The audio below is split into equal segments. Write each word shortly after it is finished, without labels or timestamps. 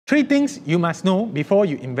3 things you must know before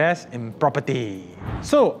you invest in property.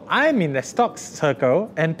 So I'm in the stocks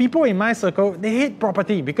circle, and people in my circle, they hate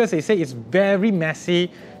property because they say it's very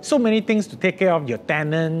messy, so many things to take care of, your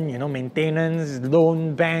tenant, maintenance,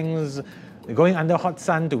 loan, banks, going under hot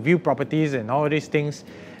sun to view properties and all these things.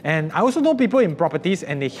 And I also know people in properties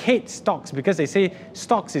and they hate stocks because they say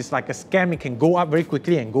stocks is like a scam, it can go up very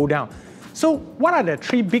quickly and go down. So what are the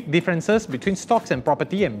 3 big differences between stocks and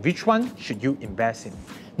property, and which one should you invest in?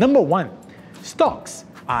 Number 1, stocks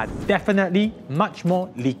are definitely much more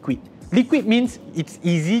liquid. Liquid means it's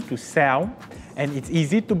easy to sell and it's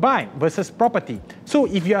easy to buy versus property. So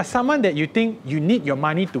if you are someone that you think you need your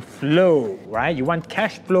money to flow, right? You want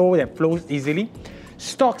cash flow that flows easily,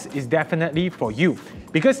 stocks is definitely for you.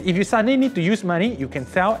 Because if you suddenly need to use money, you can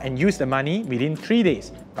sell and use the money within 3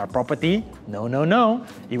 days. But property, no.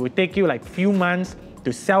 It will take you like few months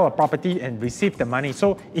to sell a property and receive the money.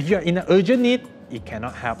 So if you're in an urgent need, it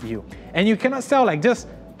cannot help you. And you cannot sell like just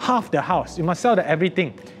half the house. You must sell the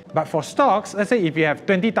everything. But for stocks, let's say if you have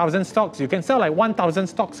 20,000 stocks, you can sell like 1,000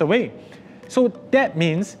 stocks away. So that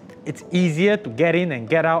means it's easier to get in and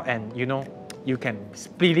get out, and you can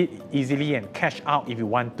split it easily and cash out if you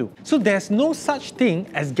want to. So there's no such thing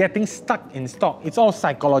as getting stuck in stock. It's all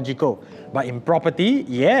psychological. But in property,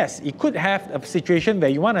 yes, it could have a situation where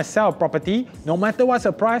you want to sell a property, no matter what's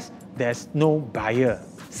the price, there's no buyer.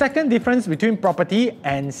 Second difference between property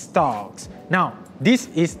and stocks. Now, this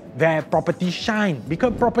is where property shine,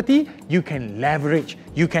 because property you can leverage.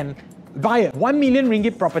 You can buy a 1 million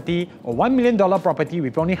ringgit property or $1 million property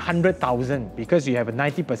with only 100,000 because you have a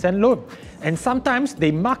 90% loan. And sometimes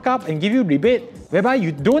they mark up and give you rebate whereby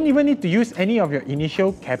you don't even need to use any of your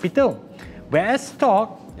initial capital. Whereas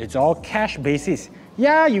stock, it's all cash basis.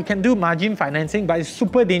 Yeah, you can do margin financing, but it's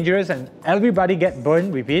super dangerous and everybody get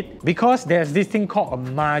burned with it because there's this thing called a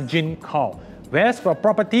margin call. Whereas for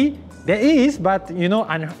property, there is, but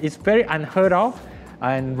it's very unheard of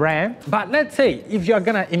and rare. But let's say if you're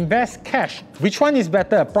gonna invest cash, which one is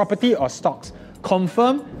better, property or stocks?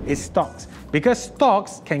 Confirm is stocks, because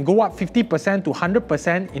stocks can go up 50% to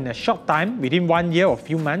 100% in a short time, within 1 year or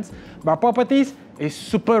few months, but properties is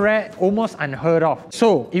super rare, almost unheard of.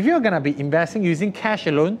 So if you're gonna be investing using cash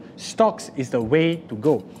alone, stocks is the way to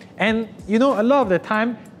go. And a lot of the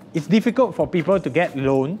time, it's difficult for people to get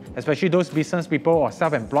loan, especially those business people or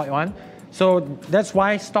self-employed one. So that's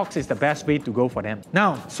why stocks is the best way to go for them.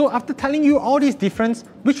 Now, so after telling you all these difference,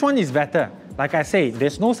 which one is better? Like I say,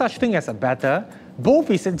 there's no such thing as a better. Both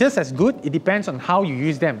is just as good, it depends on how you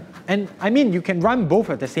use them. And I mean, you can run both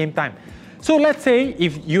at the same time. So let's say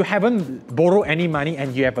if you haven't borrowed any money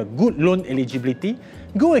and you have a good loan eligibility,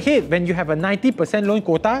 go ahead, when you have a 90% loan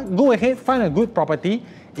quota, go ahead, find a good property,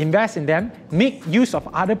 invest in them, make use of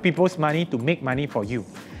other people's money to make money for you.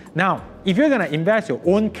 Now, if you're gonna invest your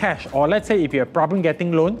own cash, or let's say if you have a problem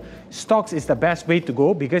getting loan, stocks is the best way to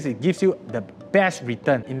go because it gives you the best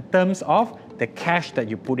return in terms of the cash that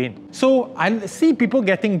you put in. So I see people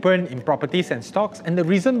getting burned in properties and stocks, and the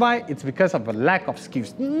reason why, it's because of a lack of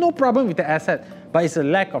skills. No problem with the asset, but it's a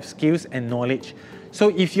lack of skills and knowledge. So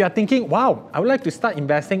if you are thinking, wow, I would like to start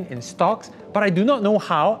investing in stocks, but I do not know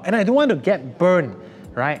how, and I don't want to get burned,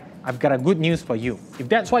 right? I've got a good news for you. If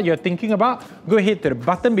that's what you're thinking about, go ahead to the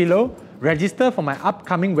button below, register for my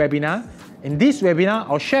upcoming webinar. In this webinar,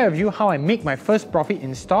 I'll share with you how I make my first profit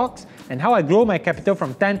in stocks and how I grow my capital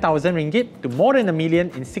from 10,000 ringgit to more than $1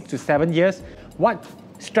 million in 6 to 7 years. What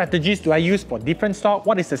strategies do I use for different stocks?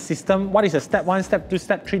 What is the system? What is the step 1, step 2,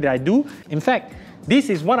 step 3 that I do? In fact, this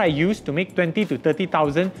is what I use to make 20 to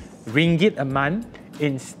 30,000 ringgit a month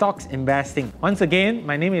in stocks investing. Once again,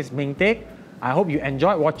 my name is Ming Teck. I hope you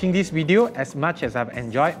enjoyed watching this video as much as I've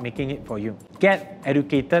enjoyed making it for you. Get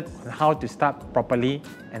educated on how to start properly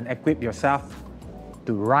and equip yourself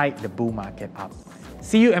to ride the bull market up.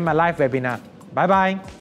 See you in my live webinar. Bye-bye.